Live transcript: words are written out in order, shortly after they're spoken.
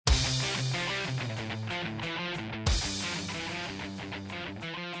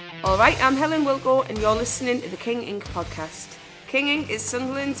Alright, I'm Helen Wilko and you're listening to the King Inc. podcast. King Inc. is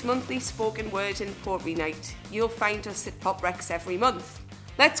Sunderland's monthly spoken word and poetry night. You'll find us at Pop Rex every month.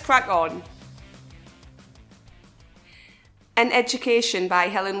 Let's crack on. An Education by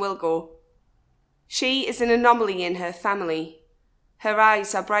Helen Wilko. She is an anomaly in her family. Her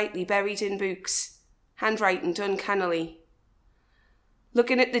eyes are brightly buried in books, handwriting uncannily.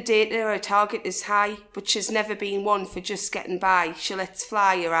 Looking at the data, her target is high, but she's never been one for just getting by. She lets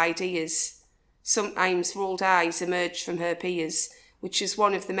fly her ideas. Sometimes rolled eyes emerge from her peers, which is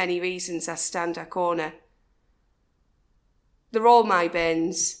one of the many reasons I stand her corner. They're all my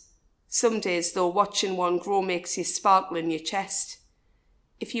bairns. Some days, though, watching one grow makes you sparkle in your chest.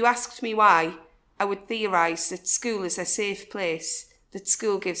 If you asked me why, I would theorise that school is a safe place, that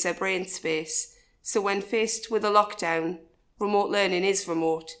school gives her brain space, so when faced with a lockdown, remote learning is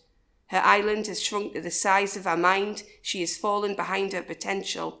remote. Her island has shrunk to the size of her mind. She has fallen behind her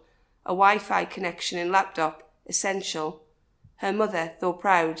potential. A Wi-Fi connection and laptop, essential. Her mother, though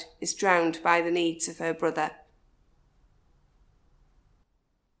proud, is drowned by the needs of her brother.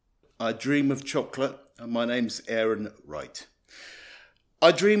 I dream of chocolate, and my name's Aaron Wright.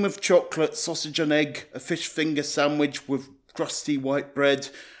 I dream of chocolate, sausage and egg, a fish finger sandwich with crusty white bread,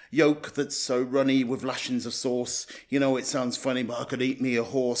 yolk that's so runny with lashings of sauce. You know, it sounds funny, but I could eat me a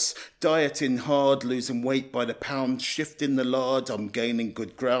horse. Dieting hard, losing weight by the pound, shifting the lard, I'm gaining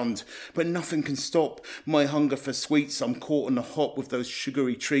good ground. But nothing can stop my hunger for sweets. I'm caught in the hot with those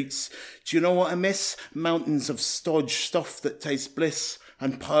sugary treats. Do you know what I miss? Mountains of stodge, stuff that tastes bliss,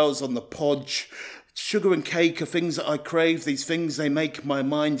 and piles on the podge. Sugar and cake are things that I crave. These things, they make my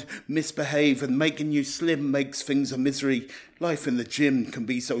mind misbehave, and making you slim makes things a misery. Life in the gym can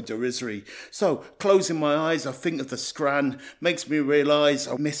be so derisory. So, closing my eyes, I think of the scran. Makes me realise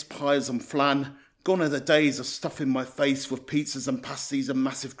I miss pies and flan. Gone are the days of stuffing my face with pizzas and pasties and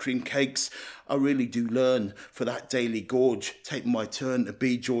massive cream cakes. I really do learn for that daily gorge. Take my turn to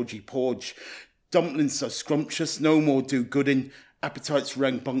be Georgie Porge. Dumplings so scrumptious, no more do-gooding. Appetites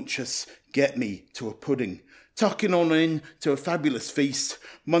rambunctious, get me to a pudding. Tucking on in to a fabulous feast,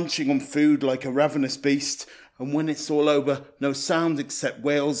 munching on food like a ravenous beast. And when it's all over, no sound except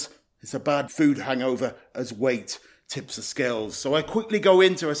wails. It's a bad food hangover as weight tips the scales. So I quickly go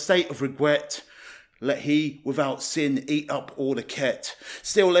into a state of regret. Let he without sin eat up all the ket.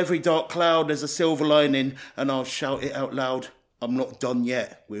 Still every dark cloud there's a silver lining, and I'll shout it out loud. I'm not done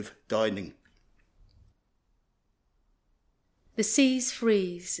yet with dining. The seas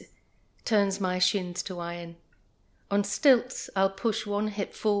freeze, turns my shins to iron. On stilts I'll push one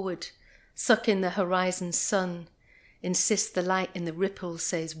hip forward, suck in the horizon's sun, insist the light in the ripples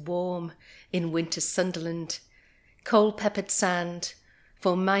says warm in winter Sunderland. Coal-peppered sand,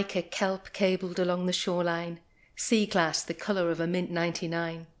 formica kelp cabled along the shoreline, sea glass the colour of a mint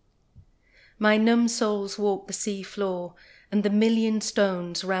 99. My numb soles walk the sea floor and the million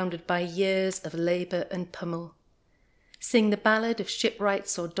stones rounded by years of labour and pummel. Sing the ballad of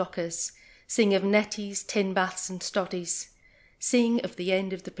shipwrights or dockers, sing of netties, tin baths and stoddies, sing of the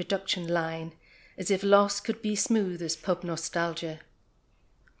end of the production line, as if loss could be smooth as pub nostalgia.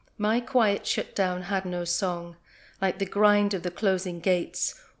 My quiet shutdown had no song, like the grind of the closing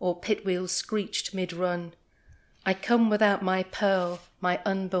gates or pit wheels screeched mid-run. I come without my pearl, my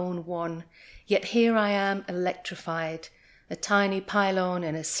unborn one, yet here I am electrified, a tiny pylon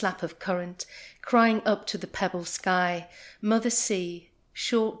in a slap of current, crying up to the pebble sky, Mother Sea,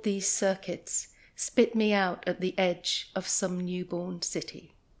 short these circuits, spit me out at the edge of some newborn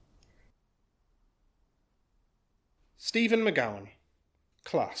city. Stephen McGowan,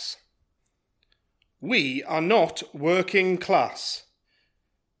 Class. We are not working class,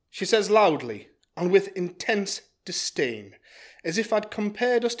 she says loudly and with intense disdain, as if I'd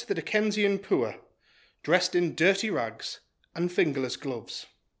compared us to the Dickensian poor, dressed in dirty rags and fingerless gloves.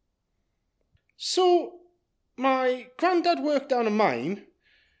 So, my granddad worked down a mine,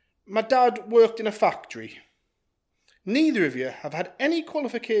 my dad worked in a factory. Neither of you have had any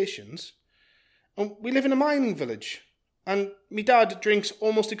qualifications, and we live in a mining village, and me dad drinks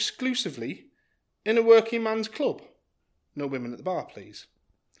almost exclusively in a working man's club. No women at the bar, please.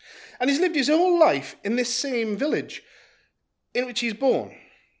 And he's lived his whole life in this same village in which he's born.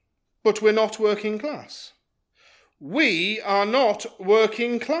 But we're not working class. We are not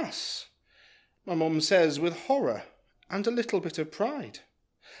working class, my mum says with horror and a little bit of pride.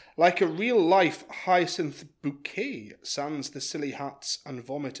 Like a real-life hyacinth bouquet sans the silly hats and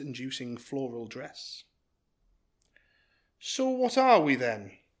vomit-inducing floral dress. So what are we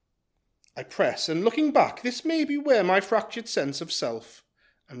then? I press, and looking back, this may be where my fractured sense of self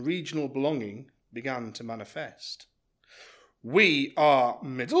and regional belonging began to manifest. "We are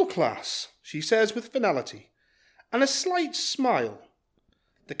middle class," she says with finality, and a slight smile.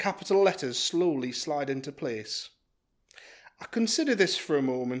 The capital letters slowly slide into place. I consider this for a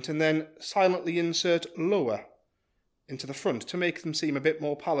moment and then silently insert lower into the front to make them seem a bit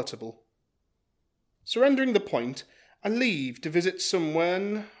more palatable. Surrendering the point, I leave to visit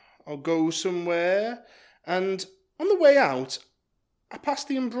someone or go somewhere, and on the way out, I pass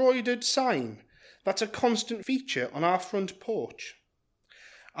the embroidered sign that's a constant feature on our front porch.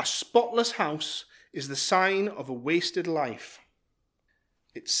 A spotless house is the sign of a wasted life.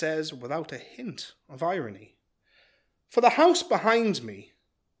 It says without a hint of irony. For the house behind me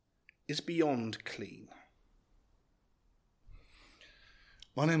is beyond clean.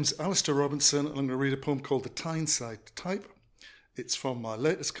 My name's Alistair Robinson, and I'm going to read a poem called The Tyneside Type. It's from my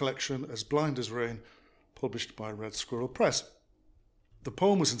latest collection, As Blind as Rain, published by Red Squirrel Press. The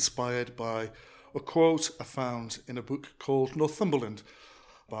poem was inspired by a quote I found in a book called Northumberland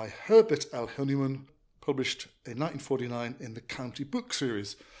by Herbert L. Honeyman, published in 1949 in the County Book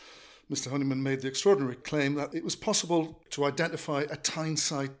Series. Mr. Honeyman made the extraordinary claim that it was possible to identify a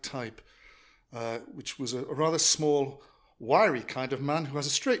Tyneside type, which was a rather small, wiry kind of man who has a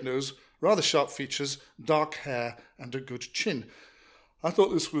straight nose, rather sharp features, dark hair, and a good chin. I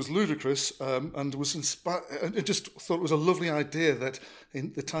thought this was ludicrous and was inspired. I just thought it was a lovely idea that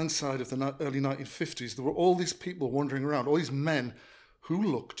in the Tyneside of the early 1950s, there were all these people wandering around, all these men who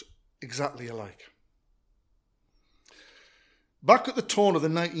looked exactly alike. Back at the turn of the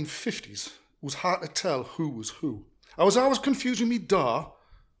 1950s, it was hard to tell who was who. I was always confusing me Dar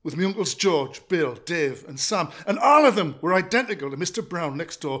with me uncles George, Bill, Dave and Sam, and all of them were identical to Mr. Brown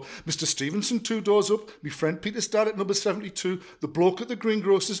next door, Mr. Stevenson 2 doors up, me friend Peter's dad at number 72, the bloke at the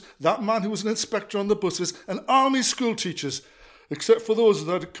greengrocers, that man who was an inspector on the buses, and all me school teachers, except for those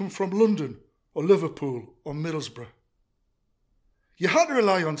that had come from London or Liverpool or Middlesbrough. You had to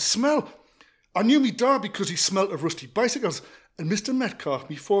rely on smell. I knew me Dar because he smelt of rusty bicycles, and Mr. Metcalf,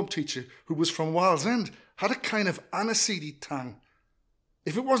 me form teacher, who was from Wild's End, had a kind of aniseedy tang.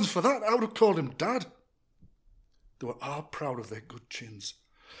 If it wasn't for that, I would have called him Dad. They were all proud of their good chins.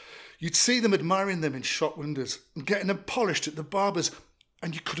 You'd see them admiring them in shop windows and getting them polished at the barber's,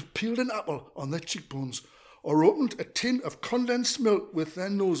 and you could have peeled an apple on their cheekbones or opened a tin of condensed milk with their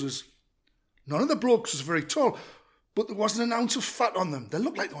noses. None of the blokes was very tall, but there wasn't an ounce of fat on them. They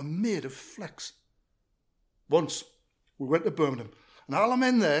looked like they were made of flex. Once, we went to Birmingham, and all the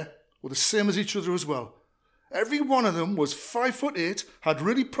men there were the same as each other as well. Every one of them was 5'8", had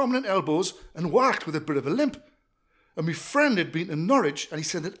really prominent elbows, and walked with a bit of a limp. And my friend had been to Norwich, and he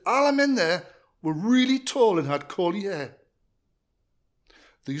said that all the men there were really tall and had curly hair.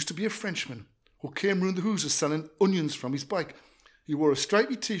 There used to be a Frenchman who came round the houses selling onions from his bike. He wore a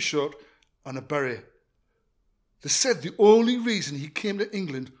stripy T-shirt and a beret. They said the only reason he came to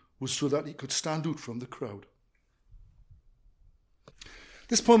England was so that he could stand out from the crowd.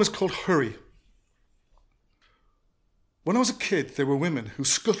 This poem is called Hurry. When I was a kid, there were women who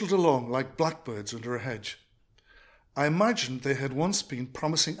scuttled along like blackbirds under a hedge. I imagined they had once been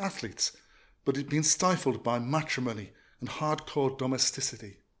promising athletes, but had been stifled by matrimony and hardcore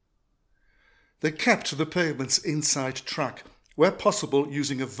domesticity. They kept to the pavement's inside track, where possible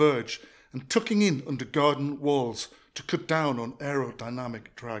using a verge and tucking in under garden walls to cut down on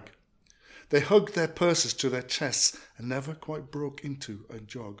aerodynamic drag. They hugged their purses to their chests and never quite broke into a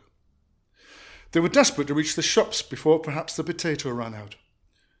jog. They were desperate to reach the shops before perhaps the potato ran out.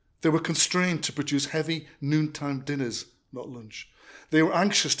 They were constrained to produce heavy noontime dinners, not lunch. They were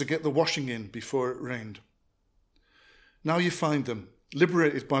anxious to get the washing in before it rained. Now you find them,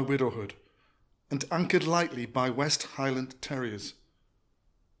 liberated by widowhood and anchored lightly by West Highland terriers.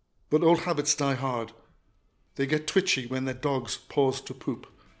 But old habits die hard. They get twitchy when their dogs pause to poop,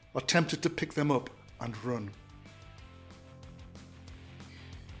 are tempted to pick them up and run.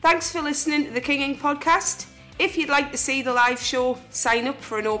 Thanks for listening to the King Ink podcast. If you'd like to see the live show, sign up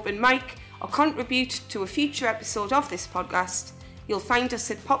for an open mic, or contribute to a future episode of this podcast, you'll find us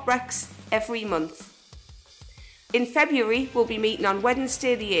at Pop Rex every month. In February, we'll be meeting on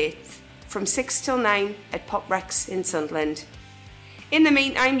Wednesday the 8th from 6 till 9 at Pop Rex in Sunderland. In the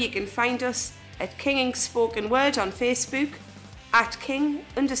meantime, you can find us at King Ink Spoken Word on Facebook, at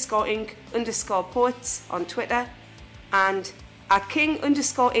King_Ink_Poets on Twitter, and at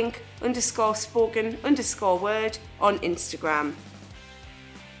King_Ink_Spoken_Word on Instagram.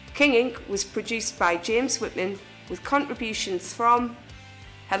 King Ink was produced by James Whitman with contributions from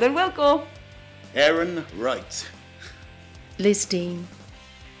Helen Wilko, Aaron Wright, Liz Dean,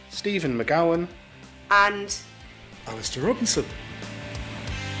 Stephen McGowan, and Alistair Robinson.